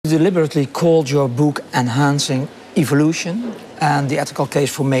deliberately called your book Enhancing Evolution and the Ethical Case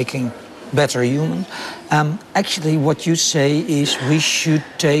for Making Better Human. Actually, what you say is we should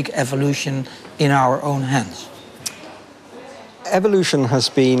take evolution in our own hands. Evolution has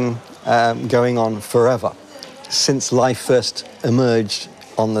been going on forever, since life first emerged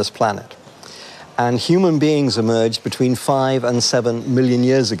on this planet. And human beings emerged between 5 and 7 million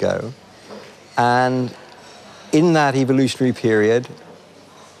years ago. And in that evolutionary period,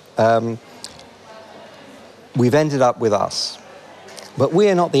 we've ended up with us. But we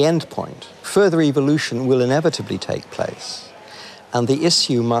are not the end point. Further evolution will inevitably take place. And the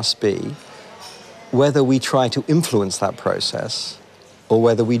issue must be whether we try to influence that process or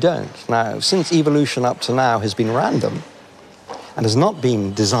whether we don't. Now, since evolution up to now has been random and has not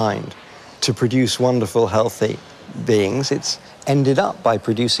been designed to produce wonderful, healthy beings, it's ended up by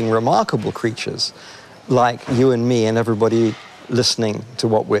producing remarkable creatures like you and me and everybody listening to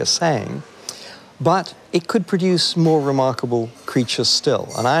what we're saying. But it could produce more remarkable creatures still.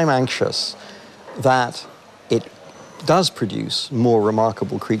 And I'm anxious that it does produce more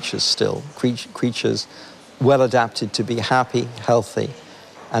remarkable creatures still, creatures well adapted to be happy, healthy,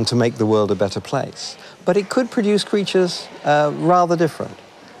 and to make the world a better place. But it could produce creatures rather different.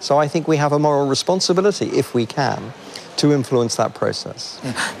 So I think we have a moral responsibility, if we can, to influence that process.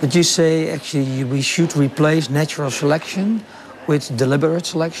 Yeah. But you say, actually, we should replace natural selection with deliberate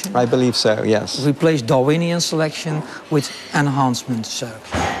selection? I believe so, yes. Replace Darwinian selection with enhancement, so?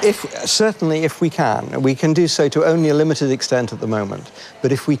 Certainly, if we can do so to only a limited extent at the moment.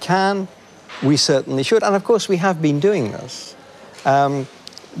 But if we can, we certainly should. And of course, we have been doing this.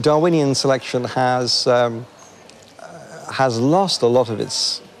 Darwinian selection has lost a lot of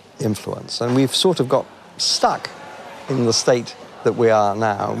its influence, and we've sort of got stuck in the state that we are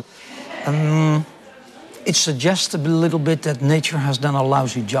now. It suggests a little bit that nature has done a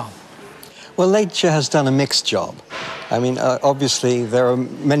lousy job. Well, nature has done a mixed job. I mean, obviously, there are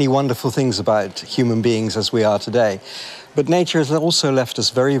many wonderful things about human beings as we are today, but nature has also left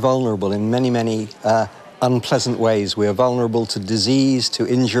us very vulnerable in many, many unpleasant ways. We are vulnerable to disease, to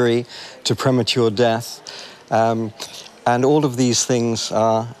injury, to premature death, and all of these things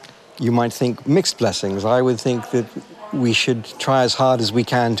are, you might think, mixed blessings. I would think that we should try as hard as we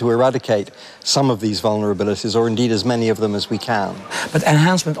can to eradicate some of these vulnerabilities, or indeed as many of them as we can. But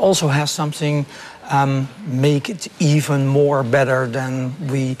enhancement also has something, make it even more better than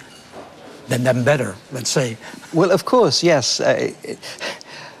better, let's say. Well, of course, yes.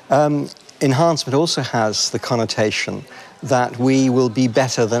 Enhancement also has the connotation that we will be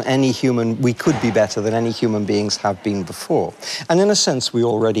better than we could be better than any human beings have been before. And in a sense, we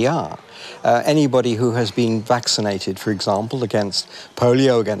already are. Anybody who has been vaccinated, for example, against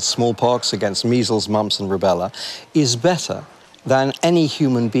polio, against smallpox, against measles, mumps, and rubella, is better than any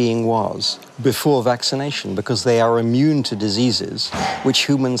human being was before vaccination, because they are immune to diseases which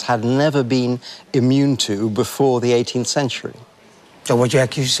humans had never been immune to before the 18th century. So what you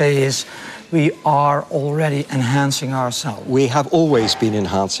actually say is we are already enhancing ourselves. We have always been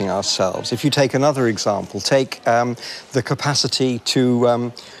enhancing ourselves. If you take another example, take the capacity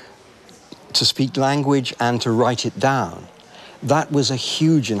to speak language and to write it down. That was a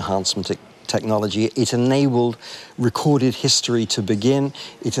huge enhancement technology. It enabled recorded history to begin.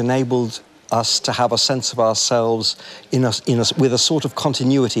 It enabled us to have a sense of ourselves with a sort of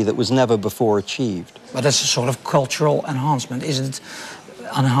continuity that was never before achieved. But that's a sort of cultural enhancement. Is it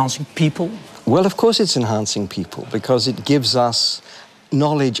enhancing people? Well, of course it's enhancing people, because it gives us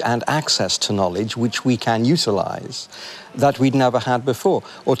knowledge and access to knowledge which we can utilize that we'd never had before.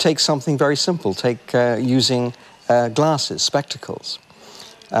 Or take something very simple, take using glasses, spectacles.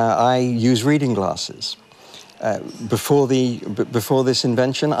 I use reading glasses. Before this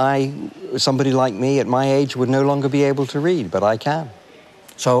invention, somebody like me at my age would no longer be able to read, but I can.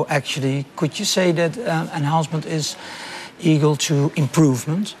 So actually, could you say that enhancement is equal to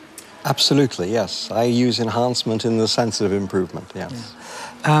improvement? Absolutely, yes. I use enhancement in the sense of improvement, yes.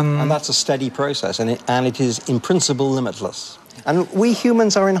 Yeah. And that's a steady process, and it is, in principle, limitless. And we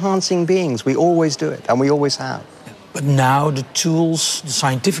humans are enhancing beings. We always do it, and we always have. But now the tools, the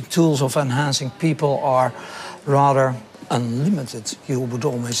scientific tools of enhancing people are rather unlimited, you would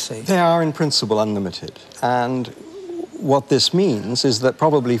almost say. They are, in principle, unlimited. And what this means is that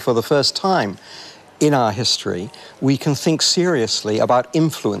probably for the first time in our history, we can think seriously about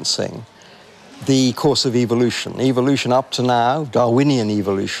influencing the course of evolution. Evolution up to now, Darwinian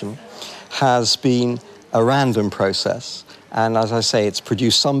evolution, has been a random process. And as I say, it's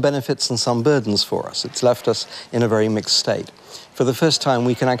produced some benefits and some burdens for us. It's left us in a very mixed state. For the first time,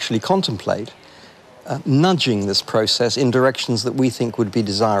 we can actually contemplate nudging this process in directions that we think would be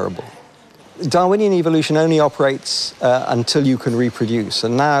desirable. Darwinian evolution only operates until you can reproduce,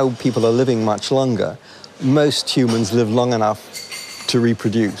 and now people are living much longer. Most humans live long enough to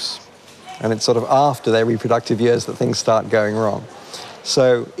reproduce, and it's sort of after their reproductive years that things start going wrong.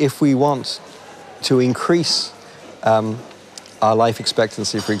 So if we want to increase our life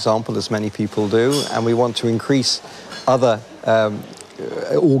expectancy, for example, as many people do, and we want to increase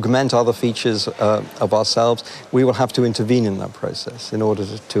augment other features of ourselves, we will have to intervene in that process in order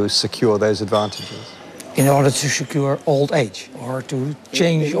to secure those advantages. In order to secure old age, or to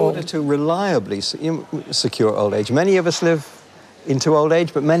change... In order to reliably secure old age. Many of us live into old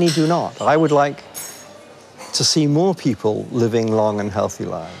age, but many do not. I would like to see more people living long and healthy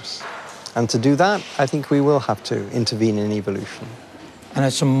lives. And to do that, I think we will have to intervene in evolution. And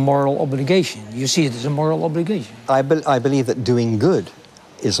it's a moral obligation. You see it as a moral obligation. I believe that doing good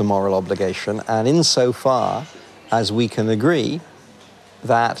is a moral obligation, and insofar as we can agree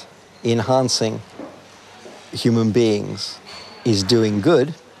that enhancing human beings is doing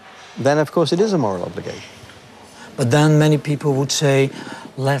good, then of course it is a moral obligation. But then many people would say,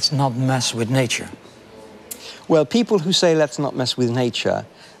 let's not mess with nature. Well, people who say let's not mess with nature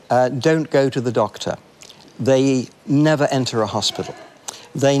don't go to the doctor. They never enter a hospital.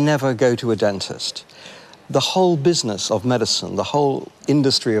 They never go to a dentist. The whole business of medicine, the whole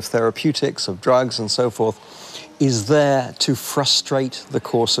industry of therapeutics, of drugs and so forth, is there to frustrate the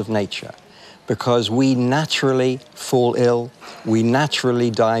course of nature, because we naturally fall ill, we naturally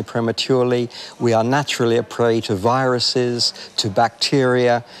die prematurely, we are naturally a prey to viruses, to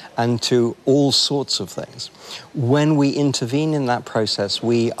bacteria, and to all sorts of things. When we intervene in that process,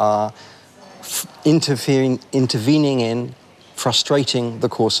 we are intervening in frustrating the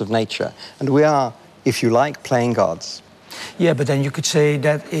course of nature. And we are, if you like, playing gods. Yeah, but then you could say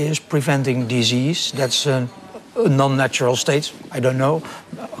that is preventing disease. That's a non-natural state. I don't know,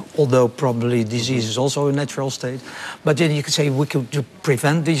 although probably disease is also a natural state. But then you could say we could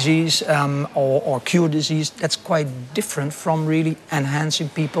prevent disease or cure disease. That's quite different from really enhancing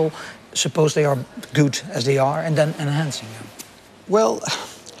people. Suppose they are good as they are, and then enhancing them. Well,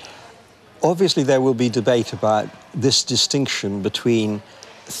 obviously there will be debate about this distinction between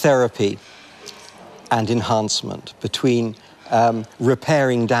therapy and enhancement, between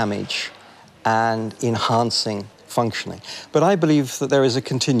repairing damage and enhancing functioning. But I believe that there is a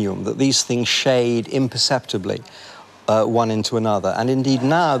continuum, that these things shade imperceptibly one into another. And indeed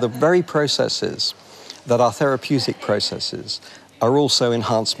now the very processes that are therapeutic processes are also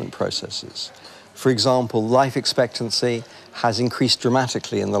enhancement processes. For example, life expectancy has increased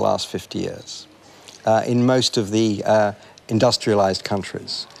dramatically in the last 50 years in most of the industrialized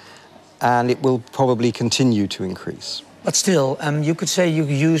countries, and it will probably continue to increase. But still, you could say you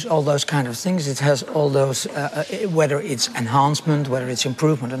use all those kind of things. It has all those, whether it's enhancement, whether it's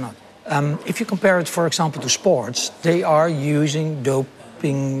improvement or not. If you compare it, for example, to sports, they are using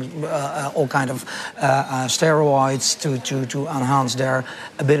doping, all kind of steroids to enhance their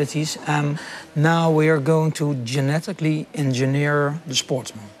abilities. Now we are going to genetically engineer the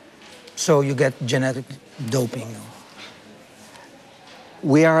sportsman. So you get genetic doping.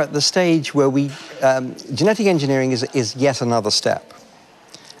 We are at the stage where genetic engineering is yet another step.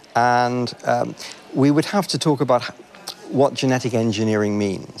 And we would have to talk about what genetic engineering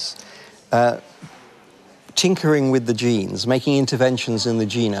means. Tinkering with the genes, making interventions in the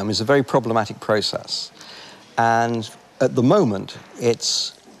genome is a very problematic process. And at the moment,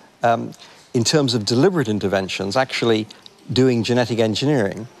 it's, in terms of deliberate interventions, actually doing genetic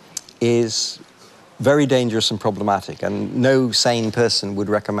engineering is very dangerous and problematic, and no sane person would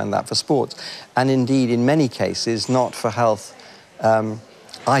recommend that for sports. And indeed, in many cases, not for health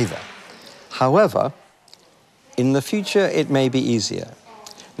either. However, in the future, it may be easier.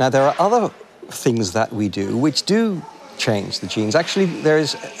 Now, there are other things that we do which do change the genes. Actually, there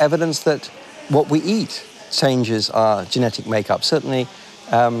is evidence that what we eat changes our genetic makeup, certainly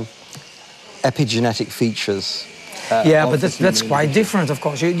epigenetic features. Yeah, but that's quite different, of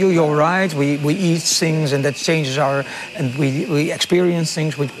course. You're right, we eat things and that changes and we experience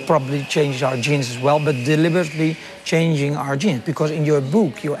things which probably changes our genes as well, but deliberately changing our genes. Because in your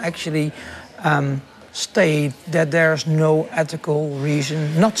book, you actually state that there's no ethical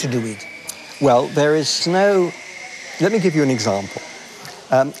reason not to do it. Well, there is no... Let me give you an example.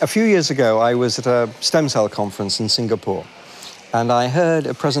 A few years ago, I was at a stem cell conference in Singapore, and I heard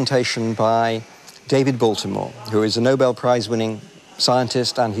a presentation by David Baltimore, who is a Nobel Prize-winning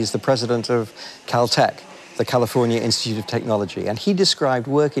scientist, and he's the president of Caltech, the California Institute of Technology. And he described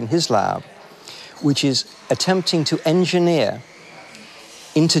work in his lab, which is attempting to engineer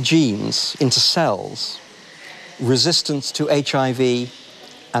into genes, into cells, resistance to HIV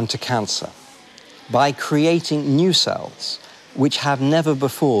and to cancer by creating new cells which have never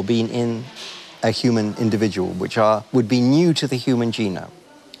before been in a human individual, which would be new to the human genome.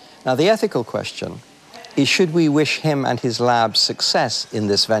 Now, the ethical question is, should we wish him and his lab success in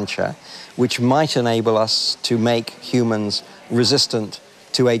this venture, which might enable us to make humans resistant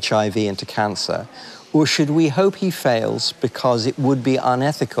to HIV and to cancer, or should we hope he fails because it would be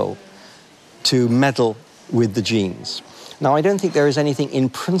unethical to meddle with the genes? Now, I don't think there is anything in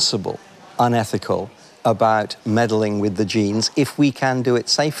principle unethical about meddling with the genes if we can do it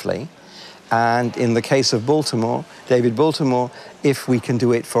safely. And in the case of Baltimore, David Baltimore, if we can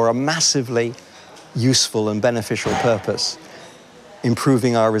do it for a massively useful and beneficial purpose,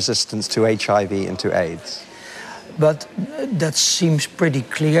 improving our resistance to HIV and to AIDS. But that seems pretty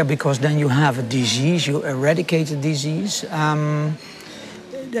clear, because then you have a disease, you eradicate a disease.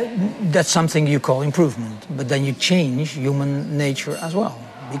 That's something you call improvement, but then you change human nature as well,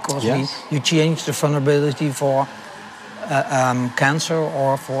 because you change the vulnerability for cancer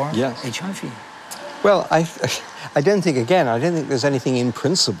or for HIV. Well, I don't think there's anything in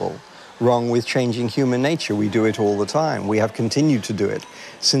principle wrong with changing human nature. We do it all the time. We have continued to do it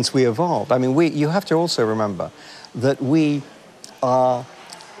since we evolved. I mean, you have to also remember that we are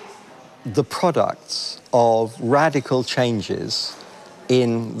the products of radical changes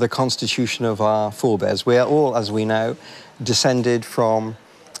in the constitution of our forebears. We are all, as we know, descended from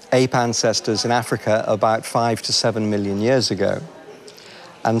ape ancestors in Africa about 5 to 7 million years ago.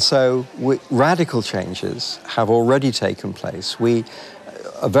 And so radical changes have already taken place.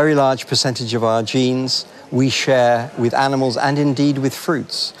 A very large percentage of our genes we share with animals and indeed with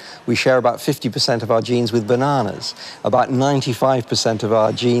fruits. We share about 50% of our genes with bananas, about 95% of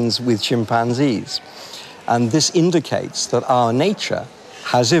our genes with chimpanzees. And this indicates that our nature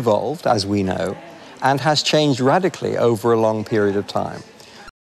has evolved, as we know, and has changed radically over a long period of time.